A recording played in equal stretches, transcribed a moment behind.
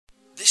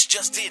bitch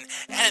just in.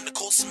 And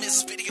Nicole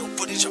Smith's video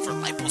footage of her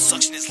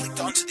liposuction is leaked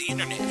onto the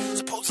internet.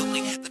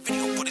 Supposedly, the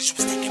video footage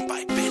was taken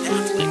by Ben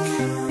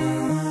Affleck.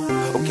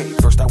 Okay,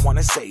 first I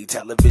wanna say,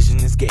 television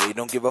is gay.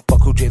 Don't give a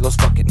fuck who J-Lo's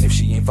fucking if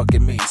she ain't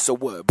fucking me. So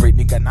what?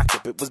 Britney got knocked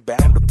up, it was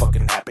bound to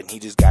fucking happen. He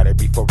just got her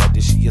before I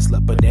did, she a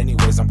slut. But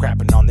anyways, I'm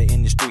crapping on the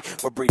industry.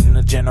 We're breeding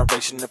a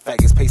generation of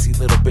faggots, pasty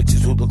little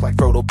bitches who look like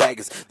Frodo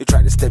Baggins. They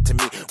try to step to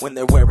me when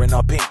they're wearing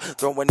all pink,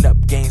 throwing up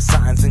gang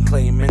signs and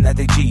claiming that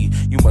they G.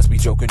 You must be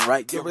joking,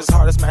 right? You're as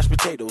hard as mashed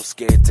potatoes,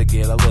 scared to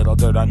get a little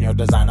dirt on your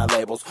designer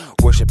labels.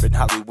 Worshiping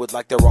Hollywood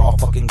like they're all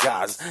fucking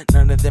gods.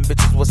 None of them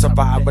bitches will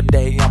survive a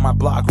day on my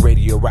block.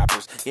 Radio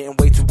rappers getting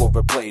way too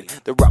overplayed.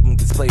 The album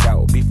gets played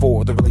out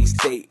before the release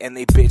date, and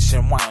they bitch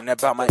and whine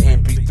about my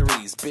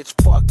MP3s. Bitch,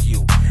 fuck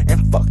you,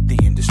 and fuck the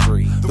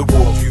industry. The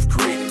world you've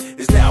created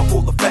is now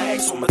full of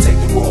fags, so I'ma take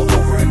the world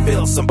over and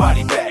fill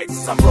somebody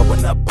bags. I'm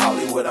blowing up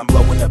Hollywood, I'm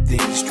blowing up the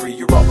industry.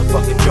 You're all a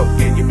fucking joke,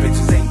 and your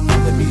bitches ain't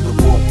fooling me.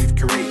 The world you've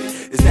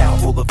created is now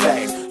full of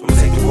fags, so I'ma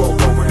take the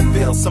world over and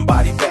fill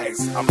somebody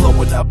bags. I'm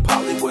blowing up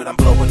Hollywood, I'm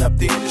blowing up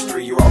the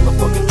industry. You're all a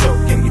fucking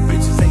joke, and your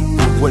bitches ain't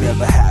fooling me.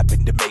 Whatever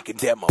happened to making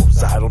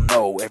demos? I don't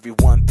know.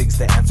 Everyone thinks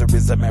the answer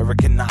is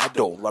American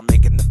Idol. I'm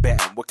making the band.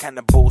 What kind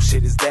of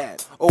bullshit is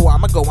that? Oh,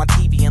 I'ma go on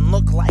TV and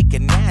look like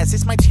an ass.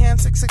 It's my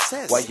chance at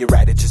success. While you're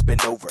at it, just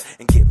bend over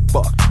and get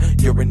fucked.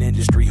 You're an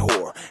industry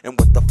whore. And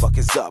what the fuck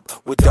is up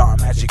with Dar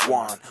Magic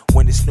Wand?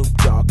 When did Snoop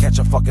Dogg catch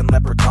a fucking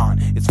leprechaun?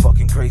 It's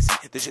fucking crazy,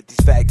 the shit these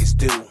faggots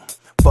do.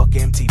 Fuck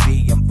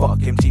MTV and fuck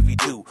MTV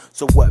too.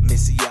 So what?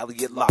 Missy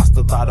Elliott lost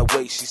a lot of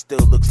weight. She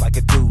still looks like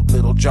a dude.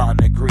 Little John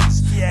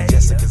agrees. And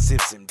Jessica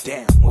Simpson,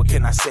 damn, what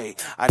can I say?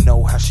 I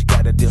know how she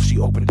got a deal. She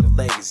opened her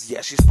legs.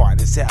 Yeah, she's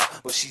fine as hell,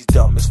 but she's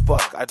dumb as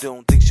fuck. I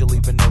don't think she'll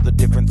even know the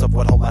difference of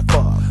what whole life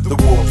fuck.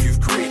 The world you've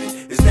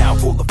created is now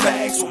full of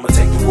fags, so I'ma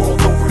take the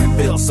world over and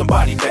fill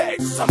somebody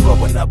bags. I'm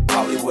blowing up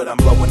Hollywood, I'm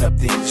blowing up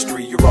the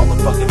industry. You're all a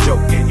fucking joke,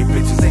 and your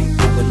bitches ain't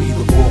fooling me.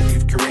 The world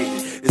you've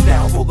created is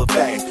now full of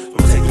fags.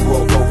 Take the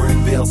world over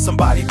and fill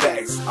somebody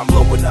bags. I'm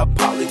blowing up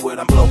Hollywood,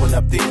 I'm blowing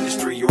up the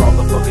industry. You're all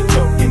a fucking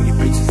joke, and your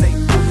bitches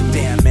ain't fooling.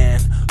 Damn, man,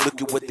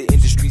 look at what the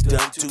industry's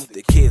done to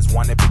the kids.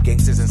 Wanna be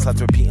gangsters and sluts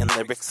repeating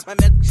lyrics. My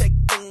milkshake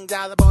brings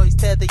all the boys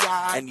to the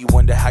yard. And you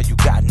wonder how you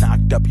got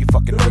knocked up, you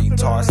fucking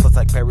retard. Sluts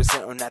like Paris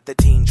Hilton at the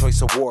Teen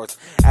Choice Awards.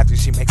 After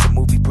she makes a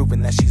movie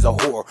proving that she's a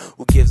whore.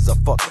 Who gives a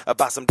fuck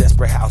about some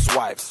desperate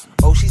housewives?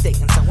 Oh, she's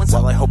dating someone.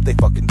 Well, I hope they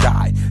fucking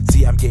die.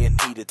 See, I'm getting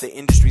heated, the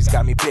industry's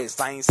got me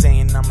pissed. I ain't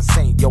saying I'm a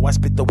saint, yo, I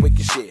spit the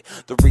wicked shit.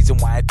 The reason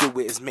why I do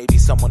it is maybe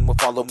someone will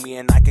follow me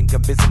and I can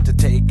convince them to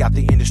take out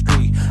the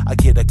industry. I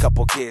get a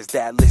couple kids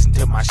that listen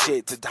to my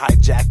shit to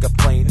hijack a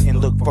plane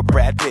and look for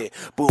Brad Pitt.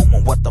 Boom,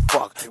 and what the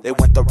fuck? They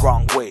went the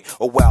wrong way.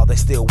 Oh wow, they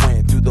still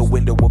went through the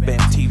window of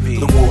MTV.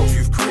 The world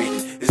you've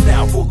created is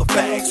now full of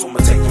fags, so I'ma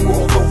take the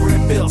world over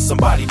and fill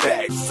somebody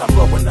bags. I'm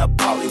blowing up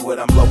Hollywood,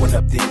 I'm blowing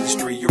up the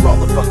industry. You're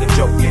all a fucking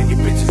joke, and your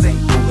bitches ain't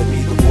fooling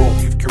me. The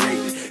world you've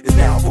created is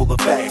now full of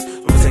fags,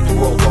 so I'ma take the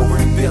world over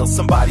and fill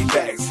somebody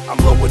bags. I'm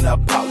blowing up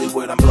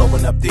Hollywood, I'm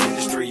blowing up the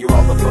industry. You're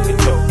all a fucking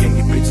joke, and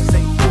your bitches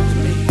ain't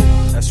fooling me.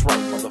 That's right,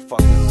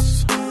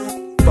 motherfuckers.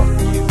 Fuck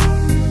you.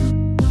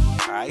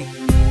 Alright?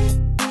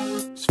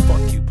 Just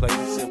fuck you, plain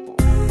and simple.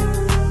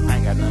 I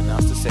ain't got nothing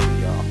else to say to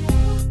y'all.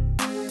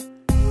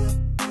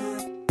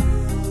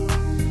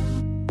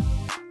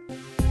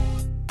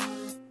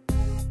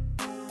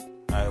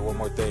 Alright, one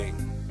more thing.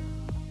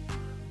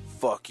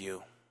 Fuck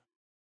you.